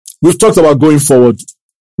 We've talked about going forward.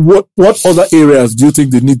 What other areas do you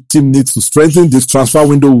think the team needs to strengthen? This transfer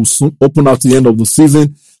window will soon open at the end of the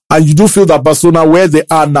season. And you do feel that Barcelona, where they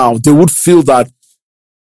are now, they would feel that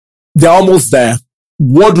they're almost there.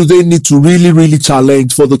 What do they need to really, really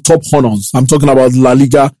challenge for the top honors? I'm talking about La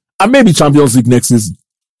Liga and maybe Champions League next season.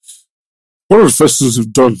 One of the first things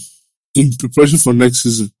we've done in preparation for next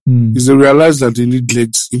season is they realize that they need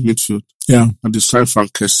legs in midfield. Yeah. And they signed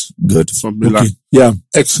Frank Kessie. Good. From Milan. Okay. Yeah.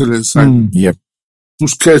 Excellent sign. Yep.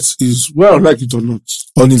 Busquets is, well, like it or not,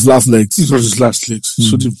 on his last legs. He's on his last legs.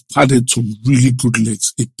 So they've added some really good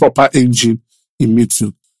legs, a proper engine in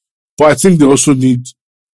midfield. But I think they also need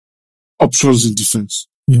options in defense.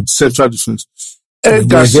 Yeah. Central defense. Eric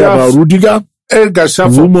Garcia, Rudiger.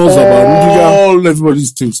 Rumors about Rudiger.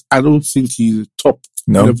 Everybody's things. I don't think he's a top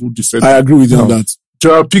level defender. I agree with you on that.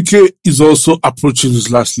 Gerard Piqué is also approaching his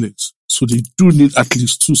last legs. So they do need at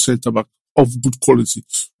least two centre-back of good quality.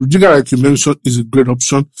 Rudiger, like you mentioned, is a great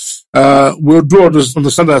option. We'll do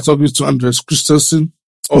understand that I'm talking to Andreas Christensen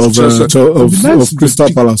of Crystal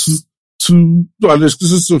Palace. Andreas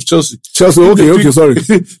Christensen of Chelsea. Okay, sorry.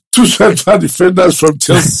 Two central defenders from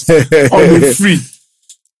Chelsea on the free.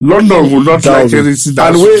 London will not like anything.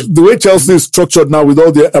 And the way Chelsea is structured now with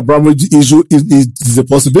all the Abramovich issue is a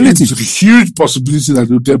possibility. It's a huge possibility that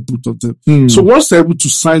they'll get both of them. So once they're able to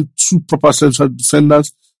sign two proper central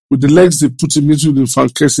defenders with the legs they put in midfield in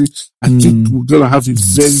Frank Kessie, I think we're going to have a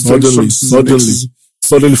very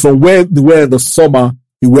suddenly from where the summer,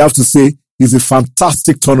 we have to say, is a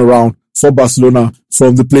fantastic turnaround for Barcelona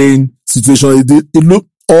from the playing situation. It looked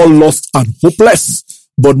all lost and hopeless,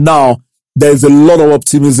 but now there's a lot of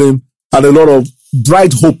optimism and a lot of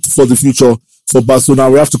bright hope for the future for Barcelona.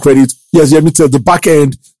 We have to credit, the back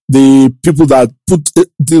end, the people that put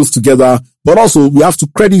deals together, but also we have to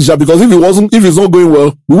credit Xavi, because if it's not going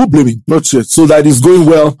well, we will blame him. Not yet. So that it's going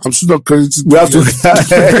well. I'm still not crediting. We have to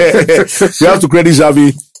credit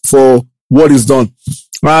Xavi for what is done.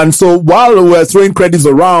 And so while we're throwing credits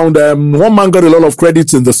around, one man got a lot of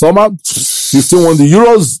credits in the summer. He still won the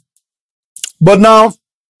Euros. But now,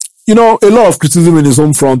 a lot of criticism in his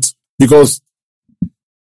home front, because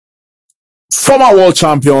former world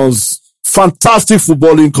champions, fantastic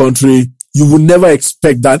footballing country, you would never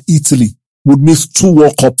expect that Italy would miss 2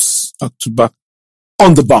 World Cups back to back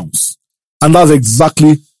on the bounce. And that's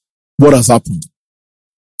exactly what has happened.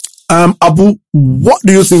 Abu, what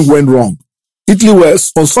do you think went wrong? Italy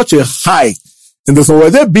was on such a high in the summer. Were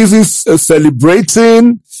they busy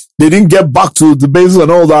celebrating? They didn't get back to the bases and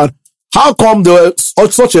all that. How come they were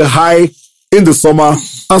on such a high in the summer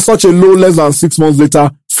and such a low less than 6 months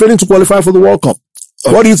later, failing to qualify for the World Cup?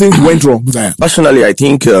 What do you think went wrong there? Personally, I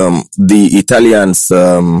think the Italians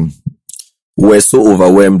were so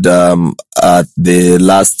overwhelmed at the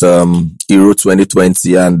last Euro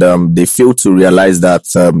 2020, and they failed to realize that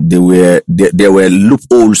there were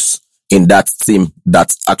loopholes in that team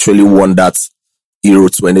that actually won that Euro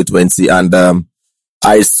 2020. And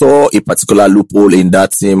I saw a particular loophole in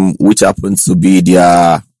that team, which happened to be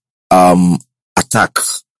their attack.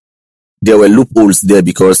 There were loopholes there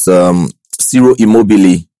because Ciro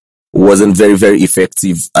Immobile wasn't very, very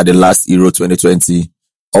effective at the last Euro 2020.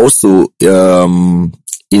 Also,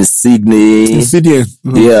 Insigne,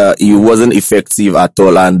 he wasn't effective at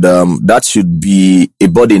all, and that should be a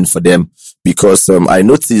burden for them, because I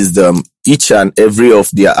noticed each and every of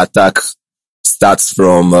their attack starts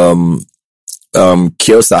from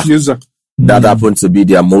Chiesa. That happened to be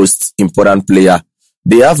their most important player.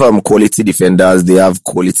 they have quality defenders. They have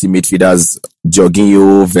quality midfielders.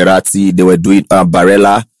 Jorginho, Verratti, they were doing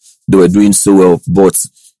Barella. They were doing so well, but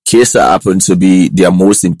Chiesa happened to be their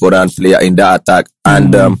most important player in that attack,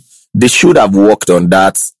 and they should have worked on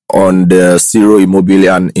that on the Ciro Immobile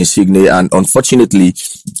and Insigne, and unfortunately,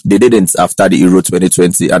 they didn't after the Euro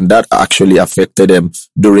 2020, and that actually affected them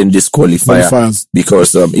during this qualifier.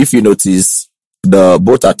 Because if you notice,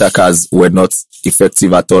 both attackers were not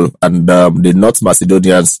effective at all, and the North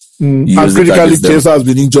Macedonians and critically, Chiesa has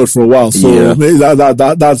been injured for a while, so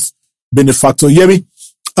that's been a factor. Yemi,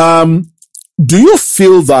 do you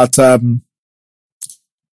feel that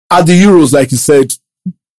at the Euros, like you said,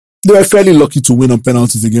 they were fairly lucky to win on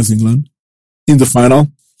penalties against England in the final?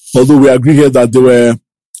 Although we agree here that they were,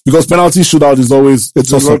 because penalty shootout is always a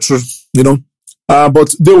toss-up, you know.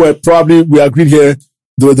 But they were probably, we agreed here,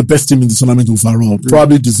 they were the best team in the tournament overall.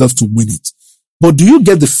 Probably deserved to win it. But do you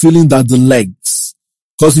get the feeling that the legs,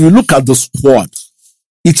 because if you look at the squad,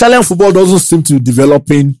 Italian football doesn't seem to be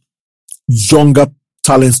developing younger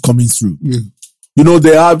talents coming through. You know,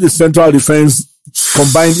 they have the central defense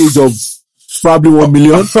combined age of probably 1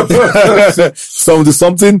 million,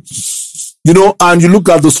 something, you know, and you look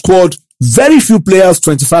at the squad, very few players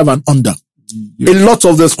 25 and under. A lot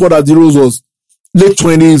of the squad at the Euros was late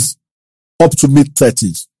 20s up to mid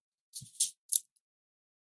 30s.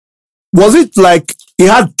 Was it like he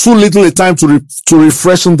had too little a time to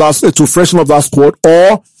freshen up that squad,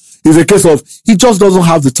 or is it a case of he just doesn't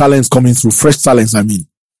have the talents coming through, fresh talents, I mean?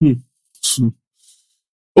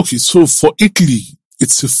 Okay, so for Italy,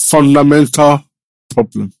 it's a fundamental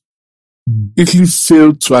problem. Italy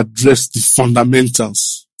failed to address the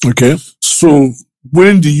fundamentals. Okay. So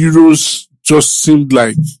when the Euros just seemed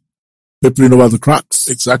like peppering over the cracks.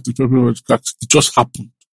 Exactly, peppering over the cracks. It just happened.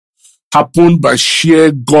 Happened by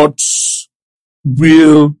sheer guts,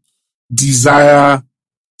 will, desire,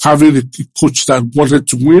 having a coach that wanted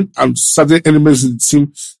to win, and certain elements in the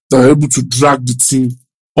team that are able to drag the team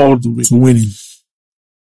all the way to winning.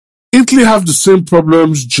 Italy have the same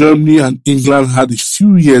problems Germany and England had a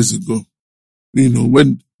few years ago, you know,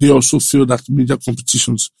 when they also failed at major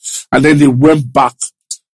competitions. And then they went back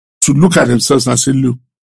to look at themselves and say, look,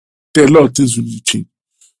 there are a lot of things we need to change.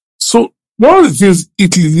 So one of the things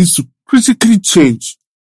Italy needs to critically change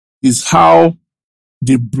is how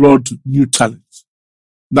they blood new talent.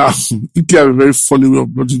 Now, Italy have a very funny way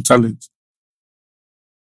of blooding talent.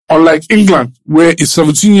 Unlike England, where a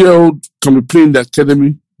 17-year-old can be playing the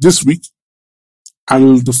academy this week,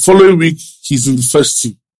 and the following week, he's in the first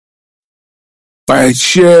team. By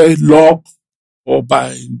sheer luck, or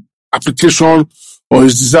by application, or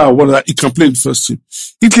his desire, whatever, he can play in the first team.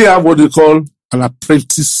 Italy have what they call an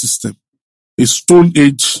apprentice system, a Stone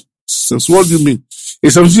Age system. So what do you mean? A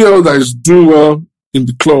 17-year-old that is doing well in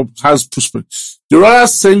the club has prospect. They rather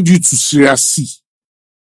send you to Serie C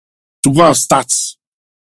to go and start,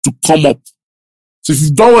 to come up. So if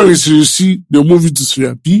you've done well in Serie C, they'll move you to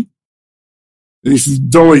Serie B. And if you've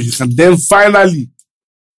done well, you can then finally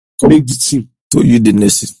make the team. To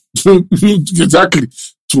Udinese. Exactly.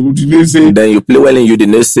 To Udinese. Then you play well in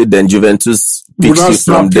Udinese, then Juventus picks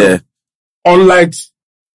you from there. Unlike,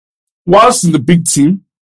 whilst in the big team,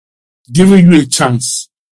 giving you a chance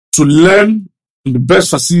to learn in the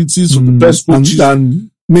best facilities from the best coaches.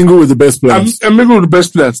 And mingle with the best players. And mingle with the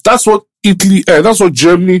best players. That's what Italy, that's what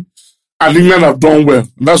Germany and England have done well.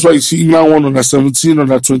 And that's why you see England won under 17,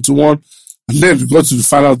 under 21, and then they got to the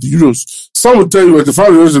final of the Euros. Some will tell you when the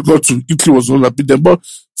final Euros they got to, Italy was the one that beat them. But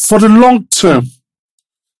for the long term,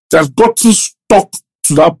 they have gotten stuck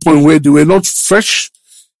to that point where they were not fresh.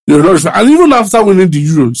 They were not fresh. And even after winning the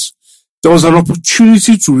Euros, there was an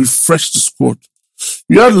opportunity to refresh the squad.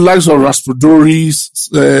 You had the likes of Raspadori,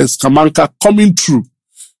 Scamacca coming through.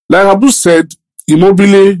 Like Abu said,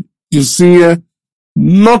 Immobile, Insigne,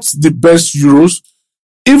 not the best Euros,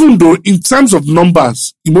 even though in terms of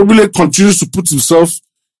numbers, Immobile continues to put himself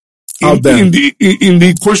out there in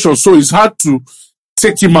the equation, so it's hard to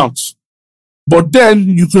take him out. But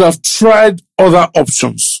then you could have tried other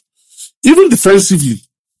options. Even defensively,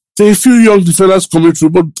 there are a few young defenders coming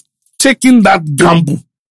through, but taking that gamble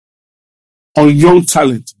on young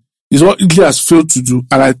talent is what Italy has failed to do,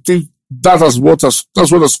 and I think that's what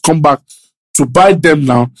has come back to bite them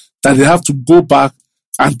now, that they have to go back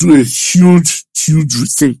and do a huge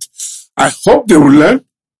rethink. I hope they will learn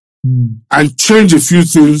and change a few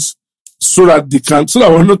things so that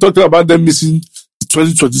we're not talking about them missing the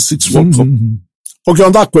 2026 World Cup. Okay,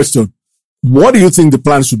 on that question, what do you think the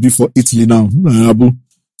plan should be for Italy now, Abu?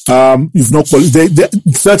 You've not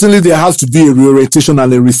certainly there has to be a reorientation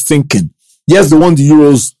and a rethinking. Yes, they won the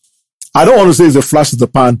Euros. I don't want to say it's a flash in the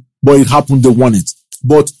pan, but it happened, they won it.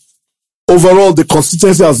 but overall the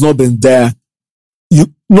consistency has not been there. You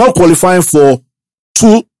not qualifying for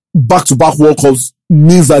 2 back-to-back World Cups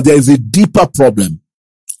means that there is a deeper problem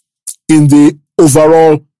in the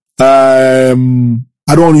overall, I don't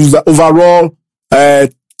want to use that, overall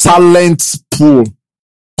talent pool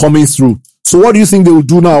coming through. So what do you think they will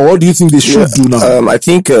do now? What do you think they should do now? I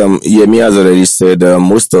think Yemi has already said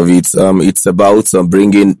most of it. It's about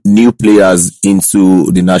bringing new players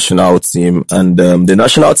into the national team, and the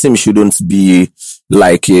national team shouldn't be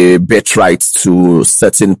like a bet right to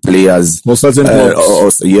certain players or certain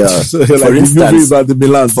clubs. Like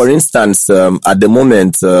for instance, at the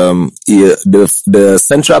moment, the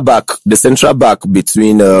central back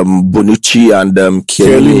between Bonucci and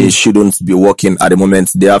Kelly shouldn't be working at the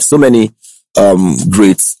moment. They have so many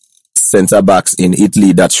great centre backs in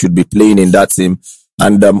Italy that should be playing in that team.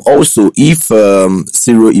 And also, if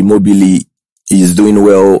Ciro Immobile is doing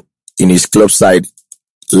well in his club side,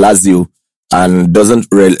 Lazio, and doesn't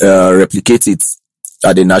replicate it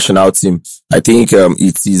at the national team, I think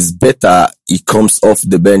it is better he comes off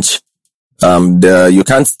the bench. You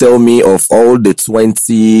can't tell me of all the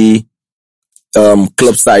 20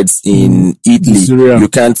 club sides in Italy, you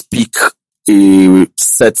can't pick a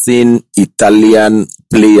certain Italian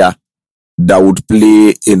player that would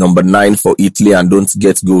play a number 9 for Italy and don't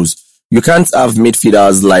get goals. You can't have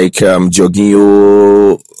midfielders like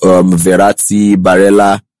Jorginho, Verratti,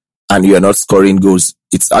 Barella, and you are not scoring goals.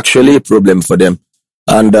 It's actually a problem for them.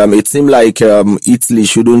 And it seems like Italy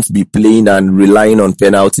shouldn't be playing and relying on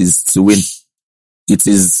penalties to win. It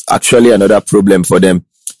is actually another problem for them.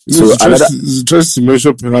 It's interesting to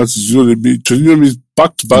mention penalties. Jorginho means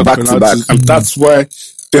back-to-back penalties, and that's why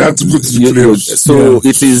they had to go to the playoffs. So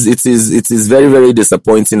it is very, very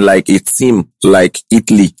disappointing. Like a team like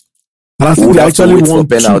Italy, and I think they actually won 2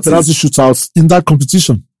 penalty shootouts in that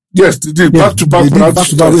competition. Yes, they did back-to-back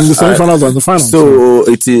penalties in the semi-finals and the finals. So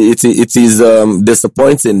it is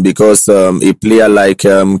disappointing because a player like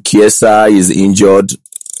Chiesa is injured,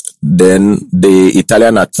 then the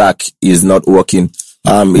Italian attack is not working.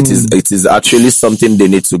 It is actually something they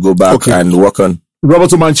need to go back and work on.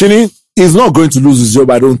 Roberto Mancini is not going to lose his job,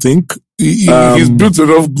 I don't think. He's built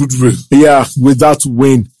enough goodwill. Yeah, with that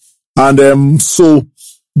win. And so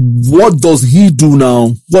what does he do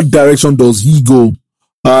now? What direction does he go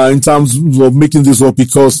in terms of making this up?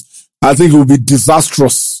 Because I think it will be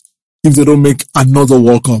disastrous if they don't make another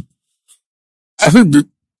World Cup. I think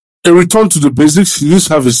a return to the basics, you just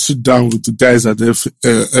have a sit down with the guys at the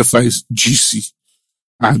FIGC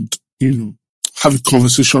and, have a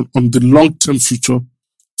conversation on the long-term future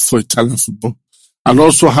for Italian football, and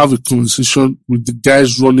also have a conversation with the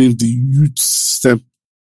guys running the youth system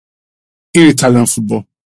in Italian football.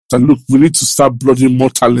 That look, we need to start blooding more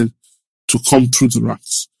talent to come through the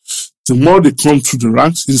ranks. The more they come through the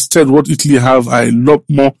ranks, instead what Italy have are a lot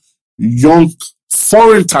more young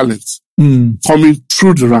foreign talent coming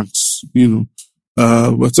through the ranks.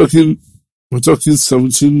 We're talking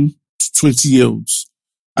 17 to 20 year olds.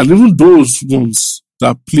 And even those ones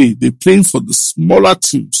that they're playing for the smaller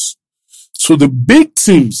teams. So the big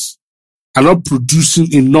teams are not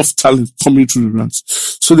producing enough talent coming through the ranks.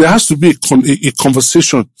 So there has to be a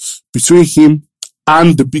conversation between him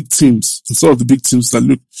and the big teams, and some of the big teams that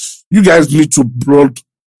look, you guys need to blood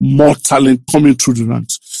more talent coming through the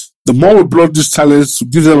ranks. The more we blood these talents to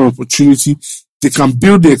give them an opportunity, they can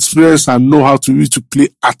build the experience and know how to play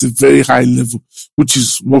at a very high level, which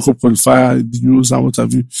is World Cup qualifier, the Euros and what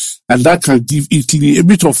have you. And that can give Italy a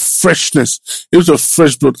bit of freshness, a bit of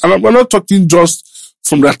fresh blood. And we're not talking just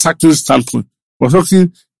from the attacking standpoint. We're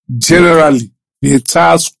talking generally the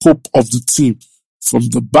entire scope of the team, from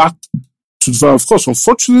the back to the front. Of course,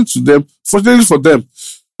 fortunately for them,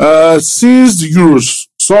 since the Euros,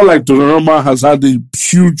 someone like Donnarumma has had a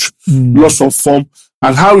huge loss of form,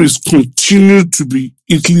 and how he's continued to be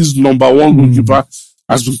Italy's number 1 goalkeeper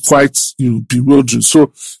has been quite, bewildering.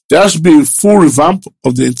 So there has to be a full revamp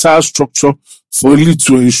of the entire structure for Italy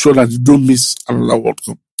to ensure that they don't miss another World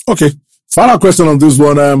Cup. Okay. Final question on this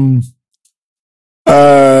one.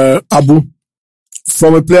 Abu,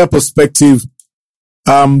 from a player perspective,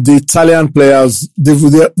 the Italian players,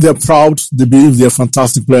 they're proud. They believe they're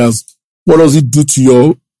fantastic players. What does it do to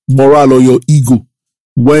your morale or your ego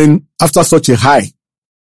when after such a high,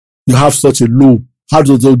 you have such a low? How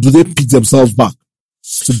do they pick themselves back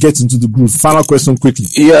to get into the groove? Final question quickly.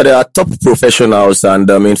 Yeah, they are top professionals, and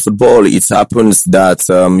in football, it happens that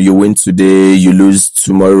you win today, you lose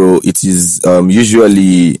tomorrow. It is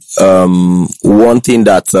usually one thing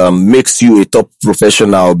that makes you a top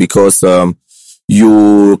professional, because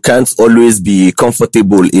you can't always be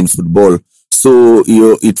comfortable in football. So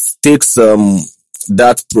it takes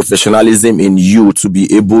that professionalism in you to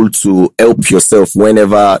be able to help yourself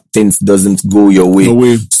whenever things doesn't go your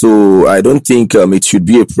way. So I don't think it should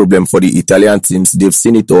be a problem for the Italian teams. They've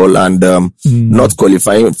seen it all, and not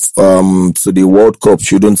qualifying to the World Cup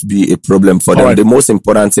shouldn't be a problem for them. Right. The most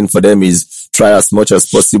important thing for them is try as much as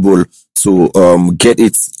possible to get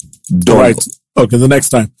it done. Right. Okay, the next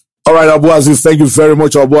time. All right, Abu Aziz, thank you very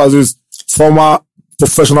much, Abu Aziz, former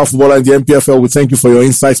professional footballer in the MPFL. We thank you for your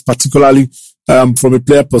insights, particularly from a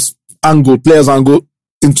player's angle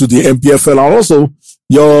into the MPFL. And also,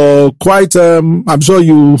 you're quite, I'm sure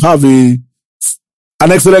you have an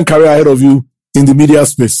excellent career ahead of you in the media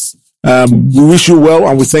space. We wish you well,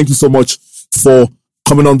 and we thank you so much for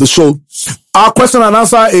coming on the show. Our question and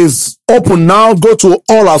answer is open now. Go to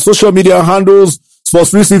all our social media handles,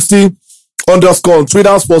 Sports360 _ on Twitter,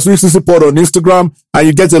 Sports360 Pod on Instagram, and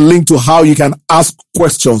you get a link to how you can ask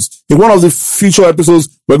questions. In one of the future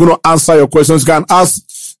episodes, we're going to answer your questions. You can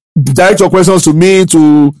direct your questions to me,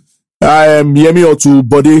 to Yemi, or to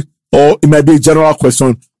Bode, or it might be a general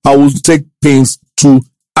question. I will take pains to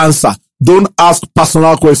answer. Don't ask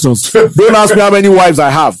personal questions. Don't ask me how many wives I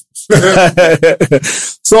have.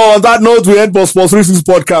 So on that note, we end Sports360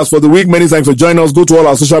 podcast for the week. Many thanks for joining us. Go to all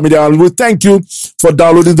our social media and we thank you for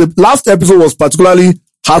downloading. The last episode was particularly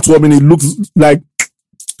heartwarming. It looks like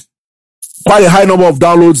quite a high number of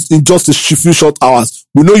downloads in just a few short hours.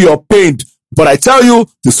 We know you're pained, but I tell you,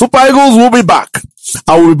 the Super Eagles will be back.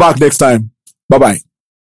 I will be back next time. Bye-bye.